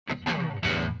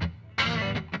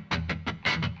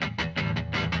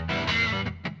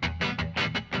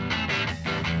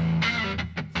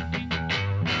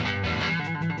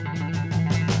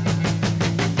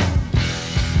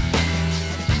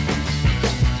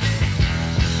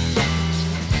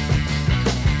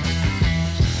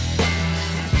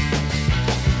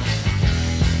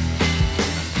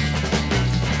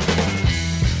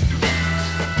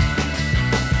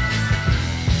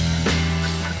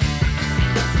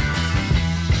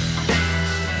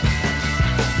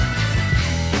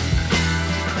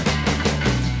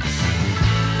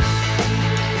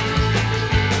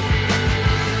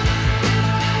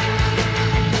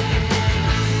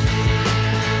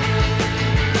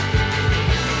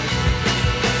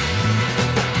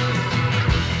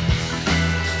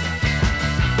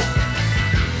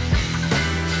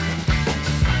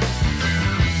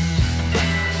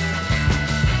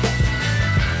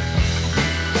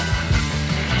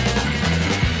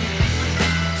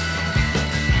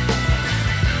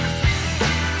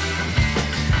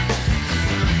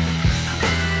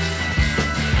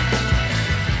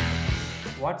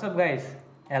WhatsApp guys,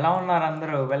 ఎలా ఉన్నారు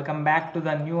అందరూ? Welcome back to the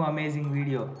new amazing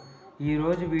video.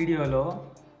 ఈరోజు వీడియోలో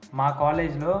మా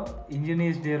కాలేజ్లో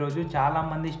ఇంజనీర్స్ డే రోజు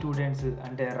చాలామంది స్టూడెంట్స్,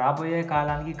 అంటే రాబోయే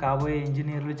కాలానికి కాబోయే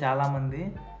ఇంజనీర్లు చాలామంది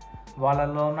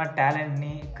వాళ్ళల్లో ఉన్న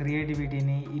టాలెంట్ని,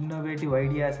 క్రియేటివిటీని, ఇన్నోవేటివ్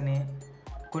ఐడియాస్ని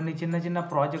కొన్ని చిన్న చిన్న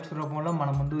ప్రాజెక్ట్స్ రూపంలో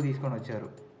మా ముందుకు తీసుకొని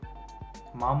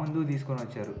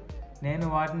వచ్చారు. నేను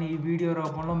వాటిని ఈ వీడియో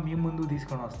రూపంలో మీ ముందుకు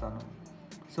తీసుకొని వస్తాను.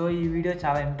 సో ఈ వీడియో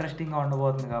చాలా ఇంట్రెస్టింగ్గా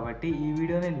ఉండబోతుంది కాబట్టి ఈ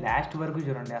వీడియోని లాస్ట్ వరకు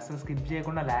చూడండి, అసలు స్కిప్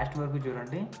చేయకుండా లాస్ట్ వరకు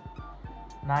చూడండి.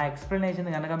 నా ఎక్స్ప్లెనేషన్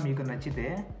కనుక మీకు నచ్చితే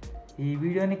ఈ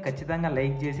వీడియోని ఖచ్చితంగా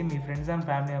లైక్ చేసి మీ ఫ్రెండ్స్ అండ్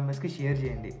ఫ్యామిలీ మెంబర్స్కి షేర్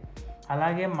చేయండి.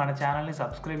 అలాగే మన ఛానల్ని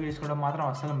సబ్స్క్రైబ్ చేసుకోవడం మాత్రం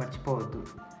అస్సలు మర్చిపోవద్దు.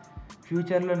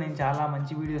 ఫ్యూచర్లో నేను చాలా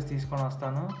మంచి వీడియోస్ తీసుకొని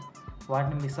వస్తాను.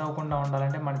 వాటిని మిస్ అవ్వకుండా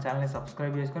ఉండాలంటే మన ఛానల్ని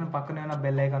సబ్స్క్రైబ్ చేసుకొని పక్కనే ఉన్న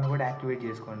బెల్ ఐకాన్ కూడా యాక్టివేట్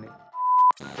చేసుకోండి.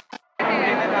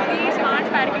 స్మార్ట్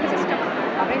పార్కింగ్ సిస్టమ్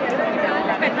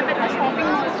పెద్ద పెద్ద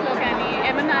షాపింగ్ మాల్స్లో కానీ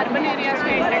ఏమన్నా అర్బన్ ఏరియాస్లో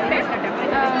ఏంటంటే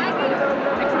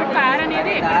ఇప్పుడు కార్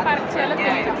అనేది ఎక్కడ పార్క్ చేయాలో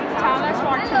తెలియదు, చాలా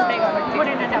స్పాట్స్ ఉంటాయి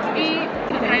కాబట్టి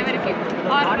ఈ డ్రైవర్కి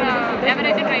ఆర్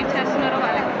ఎవరైతే డ్రైవ్ చేస్తున్నారో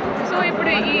వాళ్ళకి. సో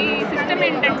ఇప్పుడు ఈ సిస్టమ్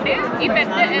ఏంటంటే ఈ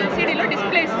పెద్ద ఎల్సీడీలో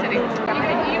డిస్ప్లే ఇస్తుంది.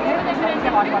 ఈ ఊరు దగ్గర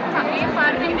ఏ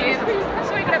పార్కింగ్ లేదు,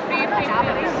 సో ఇక్కడ ఫ్రీ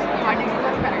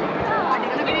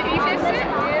ఇది తీసేస్తే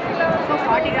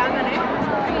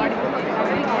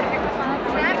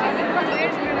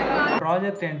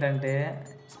ప్రాజెక్ట్ ఏంటంటే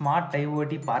స్మార్ట్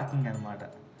ఐఓటీ పార్కింగ్ అనమాట.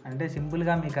 అంటే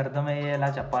సింపుల్గా మీకు అర్థమయ్యేలా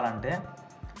చెప్పాలంటే,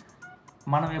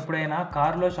 మనం ఎప్పుడైనా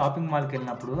కారులో షాపింగ్ మాల్కి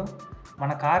వెళ్ళినప్పుడు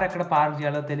మన కార్ ఎక్కడ పార్క్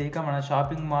చేయాలో తెలియక మన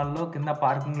షాపింగ్ మాల్లో కింద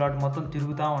పార్కింగ్ లాట్ మొత్తం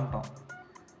తిరుగుతూ ఉంటాం.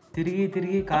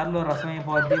 తిరిగి కారులో రసం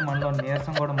అయిపోద్ది, మనలో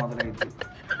నీరసం కూడా మొదలైద్ది.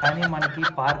 కానీ మనకి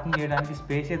పార్కింగ్ చేయడానికి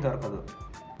స్పేసే దొరకదు.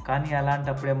 కానీ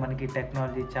అలాంటప్పుడే మనకి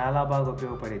టెక్నాలజీ చాలా బాగా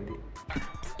ఉపయోగపడింది.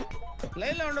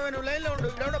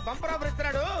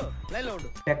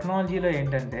 టెక్నాలజీలో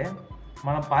ఏంటంటే,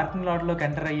 మనం పార్కింగ్ లాట్లోకి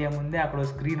ఎంటర్ అయ్యే ముందే అక్కడ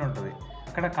స్క్రీన్ ఉంటుంది.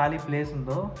 అక్కడ ఖాళీ ప్లేస్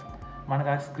ఉందో మనకు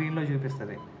ఆ స్క్రీన్లో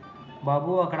చూపిస్తుంది.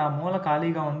 బాబు అక్కడ ఆ మూల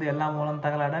ఖాళీగా ఉంది, ఎలా మూలం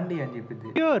తగలడండి అని చెప్పింది.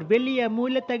 వెళ్ళి ఆ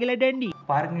మూల తగలడండి.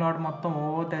 పార్కింగ్ లాట్ మొత్తం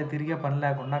తిరిగే పని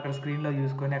లేకుండా అక్కడ స్క్రీన్లో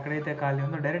చూసుకొని ఎక్కడైతే ఖాళీ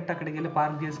ఉందో డైరెక్ట్ అక్కడికి వెళ్ళి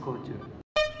పార్క్ చేసుకోవచ్చు.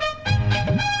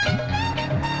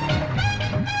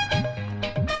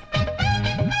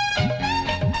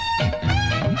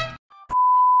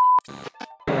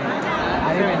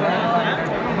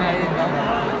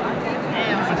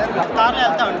 కార్లో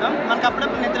వెళ్తూ ఉంటాం, మనకు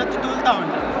అప్పుడప్పుడు నిద్ర వచ్చి తూలుతూ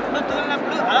ఉంటాం.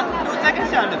 తూలినప్పుడు అలా 2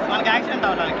 seconds చాలు మనకి యాక్సిడెంట్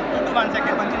అవ్వడానికి. 2 to 1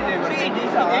 second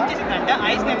ఏం చేసిందంటే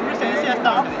ఐస్ని ఎప్పుడు సెన్స్ చేస్తూ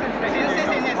ఉంటుంది. సెన్స్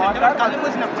చేసి ఏం చేసిందంటే వాడు కళ్ళు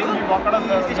మూసినప్పుడు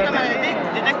ఈ సిస్టమ్ అనేది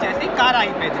డిటెక్ట్ చేసి కార్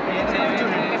ఆగిపోయింది.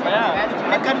 చూడండి,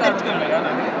 కళ్ళు తెచ్చుకోండి,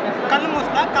 కళ్ళు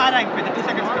మూస్తా కార్ ఆగిపోయింది 2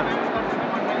 seconds.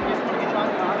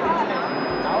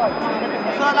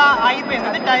 సో అలా ఆగిపోయింది,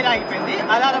 అంటే టైర్ ఆగిపోయింది,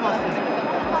 అలారం వస్తుంది.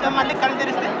 సో మళ్ళీ కళ్ళు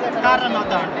తెరిస్తే కార్ రన్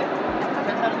అవుతా ఉంటుంది.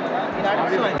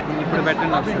 ఇప్పుడు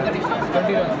పెట్టండి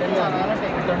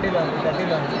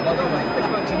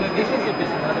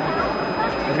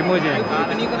రిమూవ్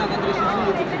చేయండి.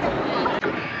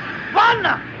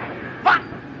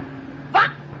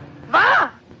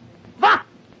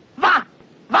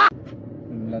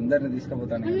 అందరినీ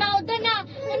తీసుకుపోతాను.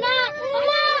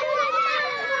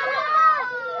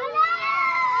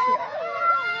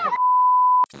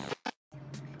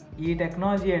 ఈ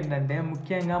టెక్నాలజీ ఏంటంటే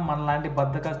ముఖ్యంగా మనలాంటి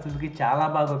బద్ధకస్తులకి చాలా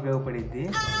బాగా ఉపయోగపడింది.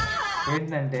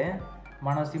 ఏంటంటే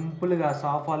మనం సింపుల్గా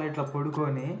సోఫాలో ఇట్లా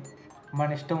పడుకొని మన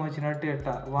ఇష్టం వచ్చినట్టు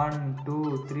ఇట్లా 1 2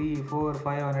 3 4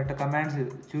 5 అన్నట్టు కమాండ్స్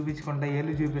చూపించుకుంటా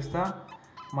ఏళ్ళు చూపిస్తా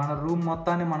మన రూమ్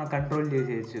మొత్తాన్ని మనం కంట్రోల్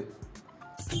చేసేయచ్చు.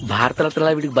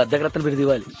 భారతరత్న వీడికి బద్దకరత్న పెరిది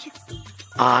ఇవ్వాలి.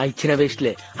 ఇచ్చిన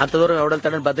వేస్ట్లే అంత దూరం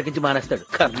ఎవడతాడని బద్దకించి మానేస్తాడు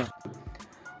కర్మ.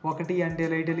 1 అంటే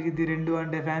లైట్ వెలిగిద్ది, 2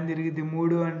 అంటే ఫ్యాన్ తిరిగిద్ది,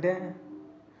 3 అంటే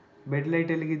బెడ్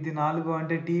లైట్ వెలిగిద్ది, 4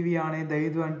 అంటే టీవీ ఆన్ అయింది,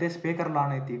 5 అంటే స్పీకర్లు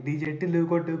ఆన్ అవుతాయి. డీజెట్టి లూ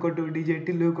కొట్టు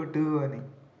డీజెట్టి లూ కొట్టు అని.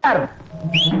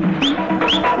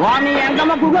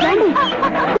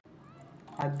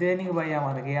 అదేనికి భయ్యా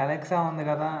మనకి అలెక్సా ఉంది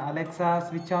కదా, Alexa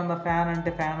switch on the fan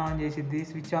అంటే ఫ్యాన్ ఆన్ చేసిద్ది,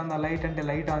 స్విచ్ ఆన్ ద లైట్ అంటే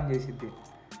లైట్ ఆన్ చేసిద్ది.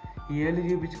 ఈ ఏళ్ళు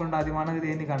చూపించుకుంటే అది మనకి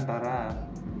దేనికి అంటారా?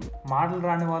 మాటలు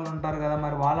రాని వాళ్ళు ఉంటారు కదా,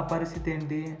 మరి వాళ్ళ పరిస్థితి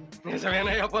ఏంటి? ఇది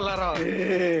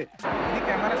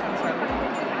కెమెరా సెన్సార్.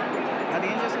 అది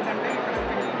ఏం చేస్తుందంటే ఇక్కడ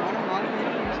మనం 4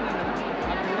 మీటర్లు వేసినాం కదా,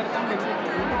 ఆ కింద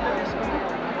యూట్యూబ్లో వేసుకొని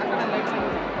అక్కడ లైట్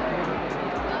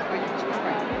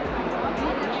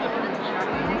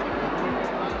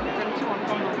ఇక్కడ నుంచి 1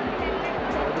 pound లేదు.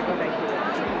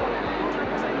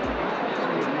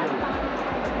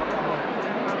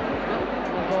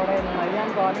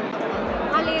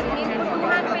 నేను 2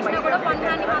 హ్యాండ్ పెట్టినా కూడా 1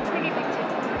 హ్యాండ్ మాత్రమే డిటెక్ట్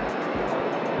చేస్తాను.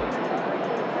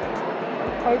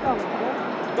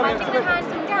 మల్టిపుల్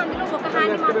హ్యాండ్స్ ఉంటే అందులో ఒక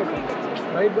హ్యాండ్ మాత్రమే డిటెక్ట్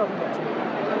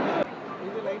చేస్తాను.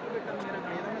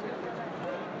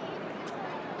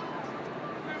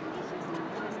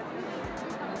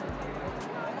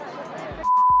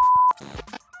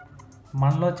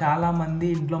 మనలో చాలామంది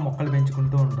ఇంట్లో మొక్కలు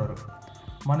పెంచుకుంటూ ఉంటారు.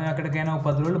 మనం ఎక్కడికైనా ఒక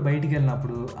 10 రోజులు బయటికి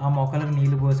వెళ్ళినప్పుడు ఆ మొక్కలకు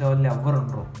నీళ్లు పోసే వాళ్ళు ఎవ్వరు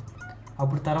ఉండరు.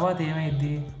 అప్పుడు తర్వాత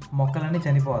ఏమైద్ది, మొక్కలన్నీ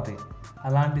చనిపోతాయి.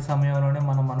 అలాంటి సమయంలోనే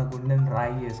మనం మన గుండెని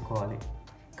రాయి చేసుకోవాలి.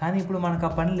 కానీ ఇప్పుడు మనకు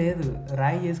ఆ పని లేదు,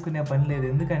 రాయి చేసుకునే పని లేదు.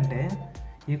 ఎందుకంటే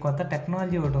ఈ కొత్త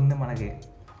టెక్నాలజీ ఒకటి ఉంది మనకి.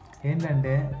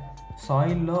 ఏంటంటే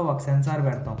సాయిల్లో ఒక సెన్సార్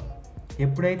పెడతాం.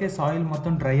 ఎప్పుడైతే సాయిల్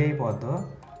మొత్తం డ్రై అయిపోద్దో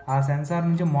ఆ సెన్సార్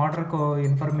నుంచి మోటార్కు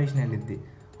ఇన్ఫర్మేషన్ వెళ్ళిద్ది.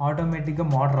 ఆటోమేటిక్గా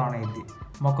మోటార్ ఆన్ అయ్యిద్ది,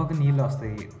 మొక్కకు నీళ్ళు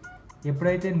వస్తాయి.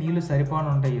 ఎప్పుడైతే నీళ్ళు సరిపోని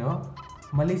ఉంటాయో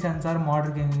మళ్ళీ సెన్సార్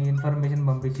మోటార్కి ఇన్ఫర్మేషన్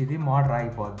పంపించేది, మోటార్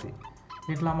ఆగిపోద్ది.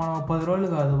 ఇట్లా మనం 10 రోజులు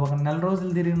కాదు, ఒక నెల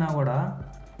రోజులు తిరిగినా కూడా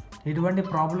ఎటువంటి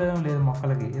ప్రాబ్లం ఏం లేదు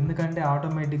మొక్కలకి. ఎందుకంటే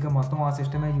ఆటోమేటిక్గా మొత్తం ఆ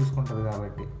సిస్టమే చూసుకుంటుంది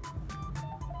కాబట్టి.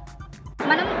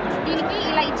 మనం దీనికి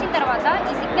ఇలా ఇచ్చిన తర్వాత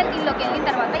ఈ సిగ్నల్ దీనిలోకి వెళ్ళిన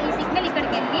తర్వాత ఈ సిగ్నల్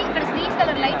ఇక్కడికి వెళ్ళి ఇక్కడ గ్రీన్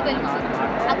కలర్ లైట్ వెలుగుతుంది.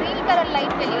 ఆ గ్రీన్ కలర్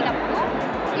లైట్ వెలిగినప్పుడు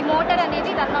ఈ మోటార్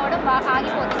అనేది రన్ అవ్వడం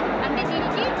ఆగిపోతుంది. అంటే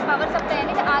దీనికి పవర్ సప్లై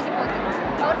అనేది ఆగిపోతుంది.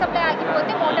 పవర్ సప్లై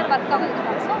ఆగిపోతే మోటార్ వర్క్ అవ్వదు.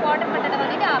 సో వాటర్ పట్టడం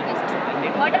అనేది ఆపేస్తుంది.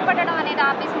 వాటర్ పట్టడం అనేది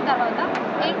ఆపేసిన తర్వాత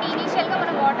ఏంటి, ఇనీషియల్గా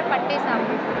మనం వాటర్ పట్టేసాము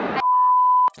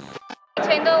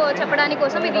ఏందో చెప్పడానికి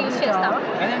కోసం ఇది యూజ్ చేస్తాము.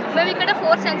 మేము ఇక్కడ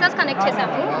 4 సెన్సార్స్ కనెక్ట్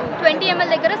చేసాము. 20 ml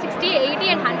దగ్గర, 60, 80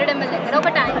 and 100 ml దగ్గర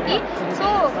ఒక ట్యాంక్కి. సో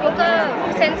ఒక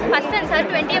ఫస్ట్ సెన్సార్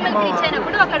 20 mlకి రీచ్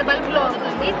అయినప్పుడు అక్కడ బల్బ్ గ్లో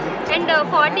అవుతుంది. అండ్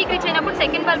 40కి రీచ్ అయినప్పుడు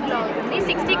సెకండ్ బల్బ్ గ్లో అవుతుంది.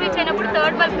 60కి రీచ్ అయినప్పుడు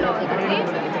థర్డ్ బల్బ్ గ్లో అవుతుంది.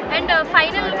 అండ్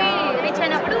ఫైనల్కి రీచ్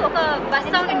అయినప్పుడు ఒక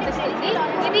బస్ సౌండ్ వినిపిస్తుంది.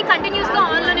 ఇది కంటిన్యూస్గా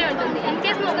ఆన్లోనే ఉంటుంది. ఇన్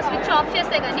కేస్ నువ్వు ఒక స్విచ్ ఆఫ్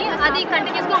చేస్తే కానీ అది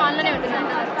కంటిన్యూస్గా ఆన్లోనే ఉంటుంది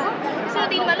అంతవరకు. సో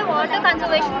దీనివల్ల వాటర్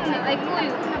కన్జర్వేషన్ ఎక్కువ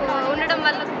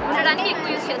ఉండడానికి ఎక్కువ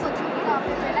యూజ్ చేస్తుంది.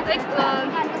 లైక్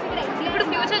ఇప్పుడు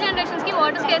ఫ్యూచర్ జనరేషన్స్కి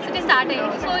వాటర్ స్కేర్సిటీ స్టార్ట్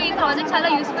అయ్యింది. సో ఈ ప్రాజెక్ట్ చాలా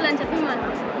యూస్ఫుల్ అని చెప్పి మేము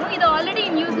అనుకుంటున్నాము. ఇది ఆల్రెడీ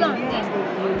న్యూస్లో ఉంది,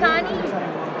 కానీ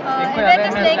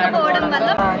అవేర్నెస్ లేకపోవడం వల్ల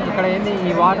ఇక్కడ ఏంది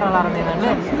ఈ వాటర్ అలారం ఏంటంటే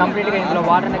కంప్లీట్గా ఇందులో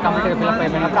వాటర్ అనేది కంప్లీట్గా ఫిల్అప్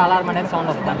అయిపోయినప్పుడు అలారం అనేది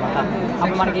సౌండ్ వస్తుంది అనమాట.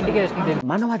 అప్పుడు మనకి ఇండికేషన్ తెలుసు.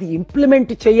 మనం అది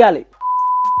ఇంప్లిమెంట్ చేయాలి.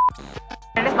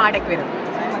 అంటే స్మార్ట్ ఎక్వేరియం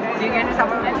దీనికి ఏంటి,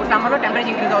 సమ్మర్లో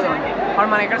టెంపరేచర్ ఇంక్రీజ్ అవుతుంది. అప్పుడు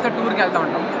మనం ఎక్కడ టూర్కి వెళ్తూ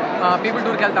ఉంటాం, పీపుల్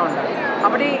టూర్కి వెళ్తూ ఉంటాం.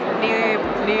 కాబట్టి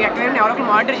నీ ఎక్వేరియం ఎవరొకరు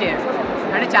మానిటర్ చేయాలి.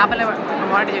 అంటే చేపలు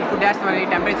మానిటర్ చేయాలి, ఫుడ్ వేస్తామని,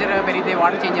 టెంపరేచర్ పెరిగితే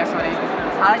వాటర్ చేంజ్ చేస్తామని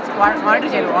అలా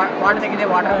మానిటర్ చేయాలి. వాటర్ తగ్గితే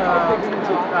వాటర్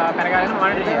పెరగాలని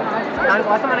మానిటర్ చేయాలి.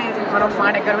 దానికోసం మనం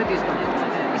స్మార్ట్ ఎక్వేరియం తీసుకుంటాం.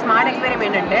 ఈ స్మార్ట్ ఎక్వేరియం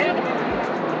ఏంటంటే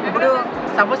ఇప్పుడు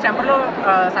సపోజ్ సమ్మర్లో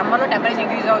టెంపరేచర్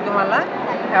ఇంక్రీజ్ అవడం వల్ల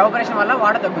ఎవాపరేషన్ వల్ల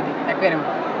వాటర్ తగ్గుద్ది.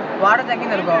 ఎక్వేరియంలో వాటర్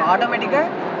తగ్గింది అనుకో, ఆటోమేటిక్గా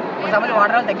సపోజ్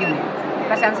వాటర్ తగ్గింది,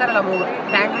 ఇంకా సెన్సార్ అలా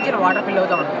ట్యాంక్ నుంచి వాటర్ ఫిల్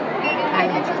అవుతూ ఉంటుంది.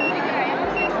 ట్యాంక్ నుంచి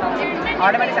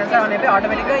ఆటోమేటిక్ సెన్సార్ ఆన్ అయిపోయి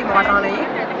ఆటోమేటిక్గా ఈ వాటర్ ఆన్ అయ్యి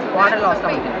వాటర్లో వస్తూ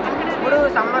ఉంటుంది. ఇప్పుడు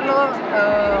సమ్మర్లో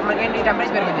మనకేంటి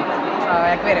టెంపరేచర్ పెరిగింది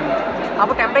ఎక్వేరియంలో,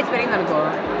 అప్పుడు టెంపరేచర్ పెరిగింది అనుకో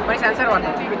మనకి సెన్సార్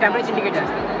వాడుతుంది, ఈ టెంపరేచర్ ఇండికేట్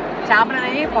చేస్తుంది. చేపలు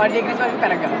అనేది 40 degrees వరకు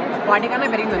పెరగాలి. 40 కన్నా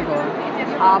పెరిగింది అనుకో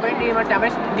అప్పుడు మన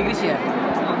టెంపరేచర్ డిగ్రీస్ చేయాలి,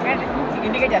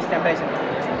 ఇండికేట్ చేస్తుంది.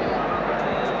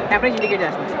 టెంపరేచర్ ఇండికేట్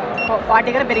చేస్తుంది.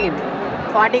 40 కన్నా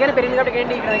పెరిగింది కాబట్టి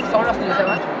ఏంటి ఇక్కడ సౌండ్ వస్తుంది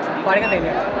చూసావా, 40 కన్నా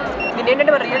పెరిగింది. దీన్ని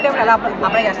ఏంటంటే మనం రియల్ టైంలో ఎలా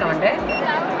అప్లై చేస్తామంటే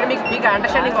ఇక్కడ మీకు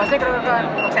అండర్స్టాండింగ్ వస్తే ఇక్కడ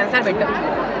ఒక సెన్సార్ పెట్టాం.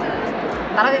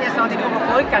 తర్వాత ఏం చేస్తాం, దీనికి ఒక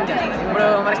ఫోన్కి కనెక్ట్ చేస్తాం. ఇప్పుడు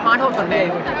మన స్మార్ట్ హోమ్స్ ఉంటాయి,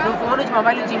 నువ్వు ఫోన్ నుంచి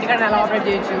మొబైల్ నుంచి ఇంటికాడ ఎలా ఆపరేట్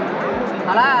చేయొచ్చు.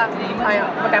 అలా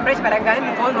టెంపరేచర్ పెరగగానే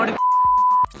మీ ఫోన్ నోటిఫికేషన్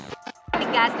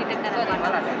గ్యాస్ డిటెక్టర్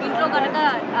అనమాట. ఇంట్లో కనుక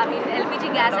ఎల్పిజి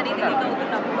గ్యాస్ అనేది లీక్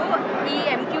అవుతున్నప్పుడు ఈ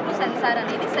MQ2 సెన్సార్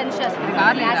అనేది సెన్స్ చేస్తుంది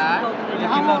గ్యాస్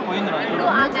లీక్ అవుతుంది. ఇప్పుడు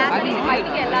ఆ గ్యాస్ అనేది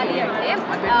బయటికి వెళ్ళాలి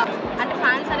అంటే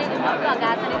ఫ్యాన్స్ అనేది ఉన్నప్పుడు ఆ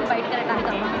గ్యాస్ అనేది బయటకు వెళ్ళడానికి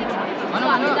అవుతుంది. సో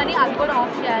అందుకని అది కూడా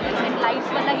ఆఫ్ చేయాలి. అండ్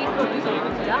లైట్స్ వల్ల హీట్ ప్రొడ్యూస్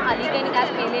అవుతుంది కదా, ఆ లీక్ అయిన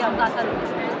గ్యాస్ పేలే అవకాశాలు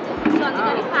ఉంటుంది. సో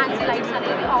అందుకని ఫ్యాన్స్ లైట్స్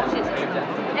అనేవి ఆఫ్ చేసేది.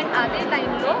 అండ్ అదే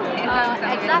టైంలో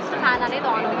ఎగ్జాస్ట్ ఫ్యాన్ అనేది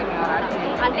ఆన్ అవుతుంది.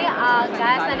 అంటే ఆ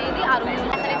గ్యాస్ అనేది ఆ రూమ్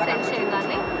గ్యాస్ అనేది సెన్స్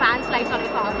చేయగానే ఫ్యాన్స్ లైట్స్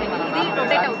అనేవి ఆఫ్ అయ్యింది, ఇది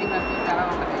రొటేట్ అవుతుంది.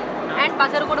 అండ్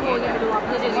బజర్ కూడా పోయింది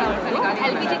అబ్జర్వ్ చేసినప్పుడు.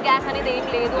 ఎల్పిజి గ్యాస్ అనేది ఏం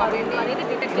లేదు ఆ రూమ్ అనేది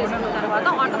డిటెక్ట్ చేసుకున్న తర్వాత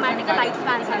ఆటోమేటిక్గా లైట్స్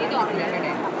ఫ్యాన్స్ అనేది ఆఫ్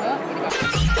చేయాలి.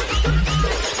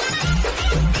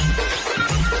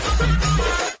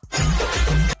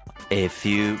 A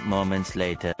few moments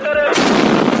later.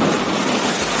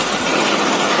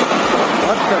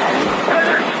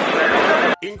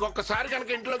 ఇంకొకసారి కనుక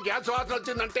ఇంట్లో గ్యాస్ వాసన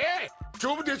వచ్చిందంటే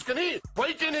ట్యూబ్ తీసుకుని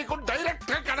పొయ్యికి నీకు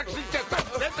డైరెక్ట్ గా కనెక్షన్ ఇచ్చేస్తాం.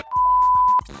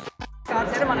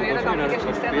 మనం ఏదో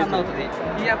అప్లికేషన్ ఇస్తే రన్ అవుతుంది.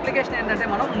 ఈ అప్లికేషన్ ఏంటంటే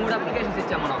మనం 3 అప్లికేషన్స్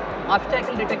ఇచ్చాం. మనం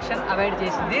ఆబ్స్టాకిల్ డిటెక్షన్ అవాయిడ్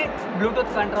చేసింది,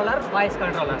 Bluetooth controller, voice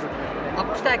controller.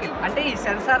 Obstacle అంటే ఈ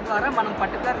సెన్సార్ ద్వారా మనం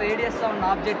పర్టికులర్ రేడియస్లో ఉన్న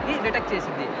ఆబ్జెక్ట్ని డిటెక్ట్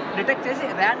చేసింది. డిటెక్ట్ చేసి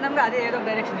ర్యాండమ్గా అదే ఏదో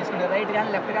డైరెక్షన్ తీసుకుంటుంది, రైట్ కానీ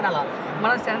లెఫ్ట్ కానీ అలా.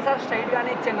 మనం సెన్సార్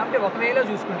స్ట్రైట్గానే ఇచ్చాం కాబట్టి ఒక వేలో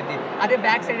చూసుకుంటుంది. అదే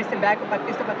బ్యాక్ సైడ్ ఇస్తే బ్యాక్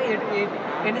పక్కిస్తే పక్క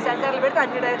ఎన్ని సెన్సార్లు పెడితే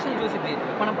అన్ని డైరెక్షన్ చూసింది.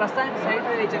 మనం ప్రస్తుతానికి స్ట్రైట్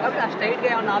వేలో ఇచ్చాం కాబట్టి ఆ స్ట్రైట్గా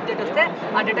ఏమన్నా ఆబ్జెక్ట్ వస్తే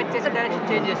ఆ డిటెక్ట్ చేసి డైరెక్షన్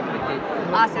చేంజ్ చేసుకుంటుంది.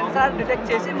 ఆ సెన్సార్ డిటెక్ట్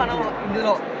చేసి మనం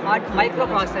ఇందులో మైక్రో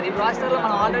ప్రాసెసర్, ఈ ప్రాసెసర్లో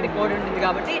మనం ఆల్రెడీ కోడ్ ఉంటుంది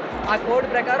కాబట్టి ఆ కోడ్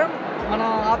ప్రకారం మనం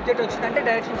ఆబ్జెక్ట్ వచ్చిందంటే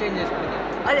డైరెక్షన్ చేంజ్ చేసుకుంటుంది.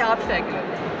 అది ఆబ్స్టాకిల్.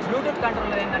 బ్లూటూత్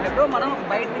కంట్రోలర్ ఏంటంటే ఇప్పుడు మనం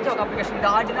బయట నుంచి ఒక అప్లికేషన్, ఇది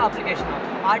ఆర్డినో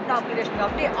అప్లికేషన్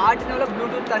కాబట్టి ఆర్డినోలో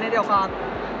బ్లూటూత్ అనేది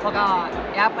ఒక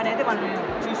యాప్ అనేది మనం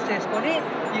యూస్ చేసుకొని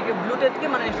ఈ బ్లూటూత్కి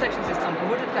మనం ఇన్స్ట్రక్షన్స్ ఇస్తాము,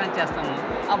 బ్లూటూత్ కనెక్ట్ చేస్తాము.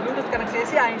 ఆ బ్లూటూత్ కనెక్ట్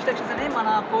చేసి ఆ ఇన్స్ట్రక్షన్స్ అనేవి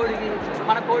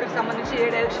మన కోడ్కి సంబంధించి ఏ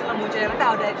డైరెక్షన్లో మూవ్ చేయాలంటే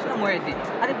ఆ డైరెక్షన్లో మూవ్ అవుతుంది.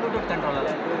 అది బ్లూటూత్ కంట్రోలర్.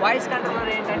 వాయిస్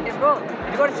కంట్రోలర్ ఏంటంటే ఇప్పుడు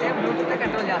ఇది కూడా సేమ్ బ్లూటూత్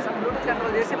కంట్రోల్ చేస్తాం. బ్లూటూత్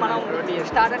కంట్రోల్ చేసి మనం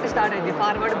స్టార్ట్ అంటే స్టార్ట్ అయింది,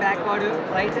 forward backward,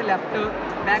 right left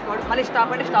backward, మళ్ళీ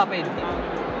స్టాప్ అంటే స్టాప్ అయింది.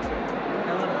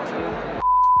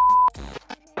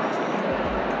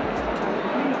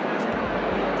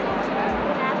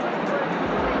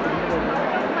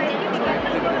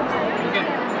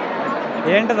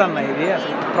 ఏంటదన్న ఇది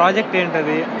అసలు ప్రాజెక్ట్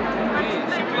ఏంటది?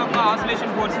 షిప్ యొక్క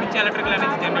ఆసిలేషన్ ఫోర్స్ నుంచి ఎలక్ట్రికల్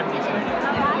అనేది జనరేట్ చేసేది.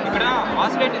 ఇక్కడ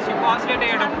షిప్ ఆసిలేట్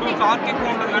అయ్యేటప్పుడు టార్క్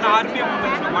ఎక్కువ ఉంటుంది కానీ ఆర్పిఎం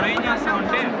ఉండదు. మనం ఏం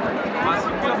చేస్తామంటే ఆ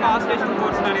షిప్ యొక్క ఆసిలేషన్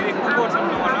ఫోర్స్ అనేది ఎక్కువ ఫోర్స్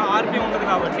ఉండడం వల్ల ఆర్పిఎం ఉండదు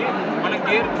కాబట్టి మనం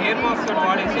గేర్ బాక్స్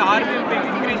వాడేసి ఆర్పిఎం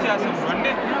ఇంక్రీజ్ చేస్తాం.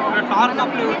 అంటే ఇక్కడ టార్క్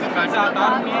అప్లై అవుతుంది కాబట్టి ఆ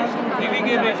టార్క్ని హెవీ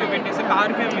గేర్ రేషియో పెట్టేసి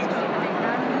ఆర్పిఎం పెంచుతుంది.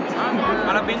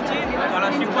 అలా పెంచి అలా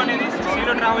షిప్ అనేది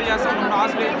స్పీడ్లో ట్రావెల్ చేస్తాం. మనం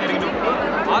ఆసిలేషన్ జరిగినప్పుడు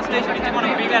ఆసిలేషన్ నుంచి మనం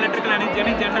ఫ్రీగా ఎలక్ట్రికల్ అనేది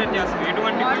జనరేట్ చేస్తాం.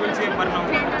 ఎటువంటి ఫ్యూల్స్ ఏం బర్న్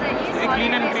అవుతుంది. ఇది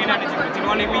క్లీన్ అని చెప్పి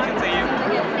దీనివల్ల ఎమిషన్స్ అయ్యేవి.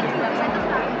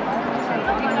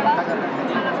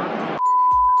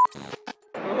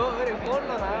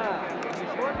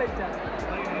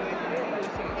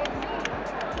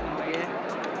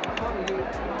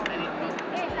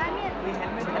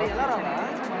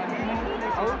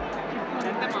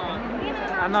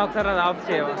 అన్న ఒకసారి అది ఆఫ్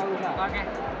చేయవా,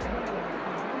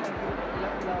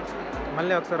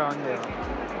 మళ్ళీ ఒకసారి ఆన్ చేయవా?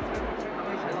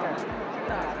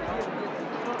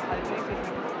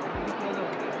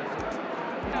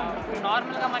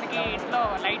 నార్మల్గా మనకి ఇంట్లో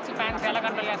లైట్స్ ఫ్యాన్స్ ఎలా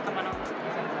కంట్రోల్ చేస్తాం మనం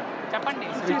చెప్పండి?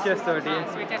 స్విచెస్తో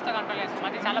కంట్రోల్ చేస్తాం.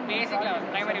 అది చాలా basic level,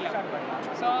 primary level.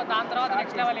 So దాని తర్వాత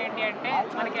నెక్స్ట్ లెవెల్ ఏంటి అంటే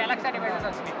మనకి ఎలక్సా డివైసెస్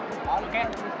వచ్చినాయి. ఓకే,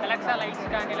 ఎలక్సా లైట్స్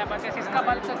కానీ లేకపోతే సిస్కా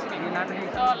బల్బ్స్ వచ్చినాయి.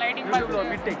 సో లైటింగ్ బల్బ్స్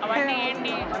అవన్నీ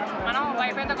ఏంటి మనం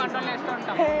వైఫైతో కంట్రోల్ చేస్తూ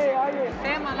ఉంటాం.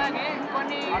 సేమ్ అలాగే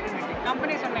కొన్ని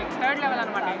కంపెనీస్ ఉన్నాయి, థర్డ్ లెవెల్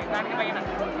అనమాట. దానికి పైన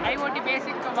ఐఓటీ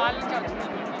బేసిక్ వాళ్ళ నుంచి వచ్చింది.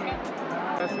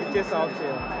 స్విచెస్ ఆఫ్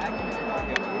చేయాలి.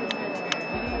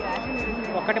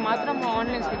 ఒకటి మాత్రం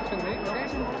ఆన్లైన్ స్విచ్ ఉంది.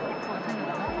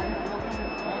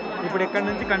 ఇప్పుడు ఎక్కడి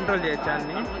నుంచి కంట్రోల్ చేయొచ్చా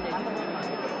అన్ని?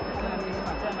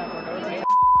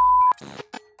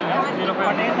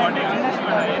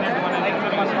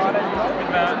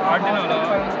 ఆర్డినోలో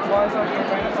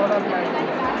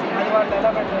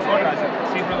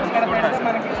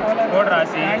కోడ్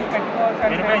రాసి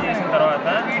వెరిఫై చేసిన తర్వాత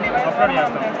అప్లోడ్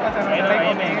చేస్తాం.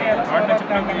 ఆర్డినో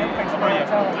చిప్లోకి అప్లోడ్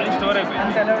చేస్తాం. అది స్టోర్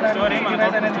అయిపోయింది. స్టోర్ అయ్యి మనకి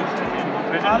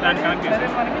ప్రెజెంట్ దాన్ని కనెక్ట్ చేసి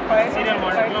సీరియల్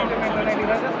మోడల్లో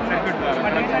సర్క్యూట్ ద్వారా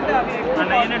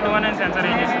అండ్ అయినట్టు 1 సెన్సర్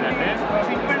ఏం చేసిందంటే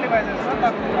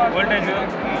voltage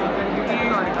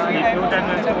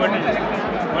 210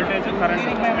 voltage current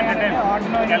at time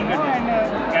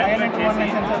calculate చేసి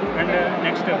అండ్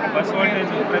నెక్స్ట్ బస్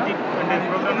వోల్టేజ్ ప్రతి అంటే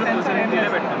ప్రోగ్రామ్లో 2 సెకండ్స్ డిలే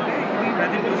పెట్టుకున్నాం.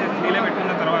 ప్రతి 2 సెకండ్స్ డిలే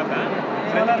పెట్టుకున్న తర్వాత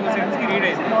ప్రతి 2 సెకండ్స్కి రీడ్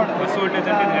అయింది బస్ వోల్టేజ్.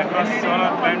 అంటే అక్రాస్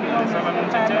సోలార్ ప్లాంట్ సోలార్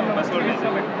నుంచి వచ్చే బస్ వోల్టేజ్.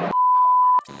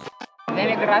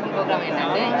 మేము ఇక్కడ రాసిన ప్రోగ్రామ్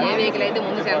ఏంటంటే ఏ వెహికల్ అయితే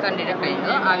ముందు సెన్సార్ డిటెక్ట్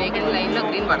అయిందో ఆ వెహికల్ లైన్లో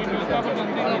గ్రీన్ పడుతుంది.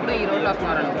 ఇప్పుడు ఈ రోడ్లో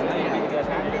వస్తున్నారు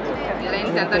ఈ లైన్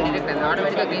సెన్సార్ డిటెక్ట్ అయింది,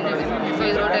 ఆటోమేటిక్గా గ్రీన్ చూపిస్తుంది. సో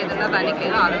ఈ రోడ్ అవుతుందో దానికి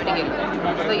గ్రీన్ ఆటోమేటిక్గా వెళ్ళింది.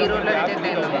 సో ఈ రోడ్లో డిటెక్ట్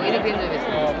అయిందో ఇది గ్రీన్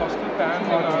చూపిస్తుంది.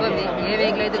 సో ఏ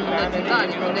వెహికల్ అయితే ముందు వచ్చిందో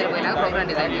అది ముందు వెళ్ళిపోయినాక ప్రోగ్రామ్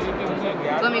డిజైన్ చేస్తుంది.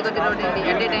 సో మీకు వచ్చే రోడ్ ఏంటి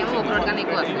ఎట్ ఏ టైం ఒక రోడ్ కన్నా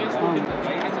ఎక్కువ వస్తుంది.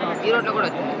 ఈ రోడ్లో కూడా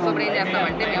వచ్చింది. సో ఇప్పుడు ఏం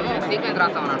చేస్తామంటే మేము సీక్వెన్స్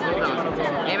రాస్తాం అన్నాడు ప్రోగ్రామ్.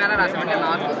 మేము ఎలా రాస్తామంటే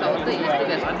నార్త్ సౌత్ ఈస్ట్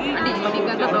వెస్ట్ అంటే ఈ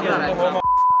సీక్వెన్స్లో ప్రోగ్రామ్ రాస్తాం.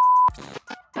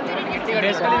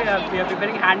 Basically we are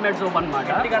preparing handmade soap అనమాట.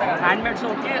 హ్యాండ్మేడ్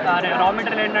సోప్కి రా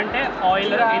మెటీరియల్ ఏంటంటే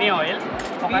ఆయిల్, ఎనీ ఆయిల్,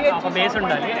 ఒక బేస్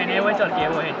ఉండాలి, NaOH ఆర్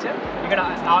KOH. ఇక్కడ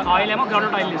ఆయిల్ ఏమో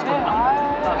గ్రౌండ్ ఆయిల్ తీసుకుంటాం,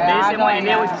 బేస్ ఏమో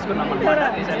NaOH తీసుకున్నాం అనమాట.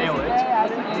 This NaOH.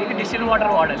 ఇది డిస్టిల్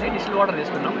వాటర్ వాడాలి, డిస్టిల్ వాటర్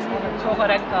తీసుకున్నాం. So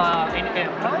for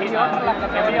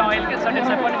every ఆయిల్కి certain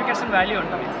certification value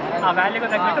ఉంటుంది. ఆ వాల్యూకి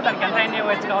తగ్గట్టు దానికి ఎంత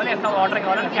NaOH కావాలి, ఎంత వాటర్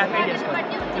కావాలని క్యాల్కులేట్ చేసుకోవాలి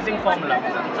యూజింగ్ ఫార్ములా.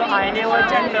 సో ఆ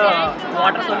NaOH అండ్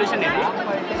వాటర్ సొల్యూషన్ ఇది.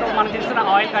 సో మనం తీసుకున్న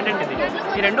ఆయిల్ కంటెంట్ ఇది.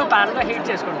 ఈ రెండు ప్యాన్గా హీట్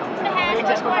చేసుకుంటాం. హీట్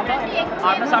చేసుకుంటాం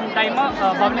after some time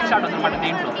bubbling start అవుతుంది అనమాట.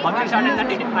 ఇంట్లో బఫింగ్ స్టార్ట్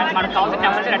అయిందంటే మనకు కావాల్సిన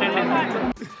టెంపరేచర్ అటెండ్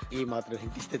అయింది. ఈ మాత్రం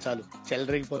హింట్ ఇస్తే చాలు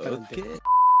చెలరేగిపోతారు అంతే.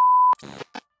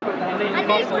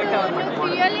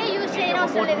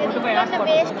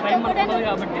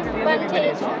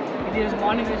 ఇది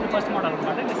మార్నింగ్ వేసిన ఫస్ట్ మోడల్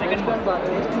అనమాట. ఇది సెకండ్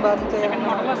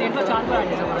మోడల్లో దీంట్లో చాలా యాడ్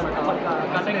చేసాం అనమాట.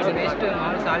 Waste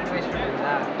salt waste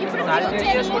salt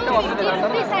waste చేసుకుంటే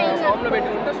హోమ్లో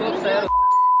పెట్టుకుంటే సోప్స్ తయారు.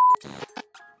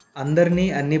 అందరినీ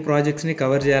అన్ని ప్రాజెక్ట్స్ని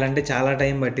కవర్ చేయాలంటే చాలా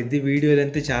టైం పట్టిద్ది, వీడియో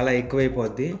లెంత్ చాలా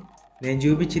ఎక్కువైపోద్ది. నేను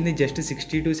చూపించింది జస్ట్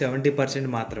 60 to 70%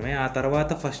 మాత్రమే. ఆ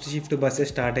తర్వాత ఫస్ట్ షిఫ్ట్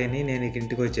బస్సెస్ స్టార్ట్ అయినాయి, నేను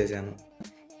ఇంటికి వచ్చేసాను.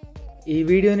 ఈ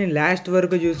వీడియోని లాస్ట్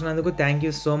వరకు చూసినందుకు థ్యాంక్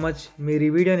యూ సో మచ్. మీరు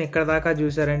ఈ వీడియోని ఎక్కడ దాకా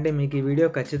చూసారంటే మీకు ఈ వీడియో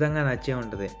ఖచ్చితంగా నచ్చే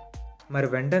ఉంటుంది. మరి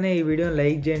వెంటనే ఈ వీడియోని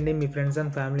లైక్ చేయండి, మీ ఫ్రెండ్స్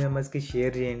అండ్ ఫ్యామిలీ మెంబర్స్కి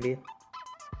షేర్ చేయండి.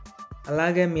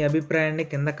 అలాగే మీ అభిప్రాయాన్ని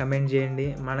కింద కమెంట్ చేయండి.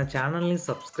 మన ఛానల్ని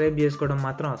సబ్స్క్రైబ్ చేసుకోవడం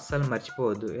మాత్రం అస్సలు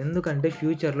మర్చిపోవద్దు, ఎందుకంటే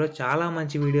ఫ్యూచర్లో చాలా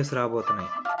మంచి వీడియోస్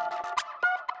రాబోతున్నాయి.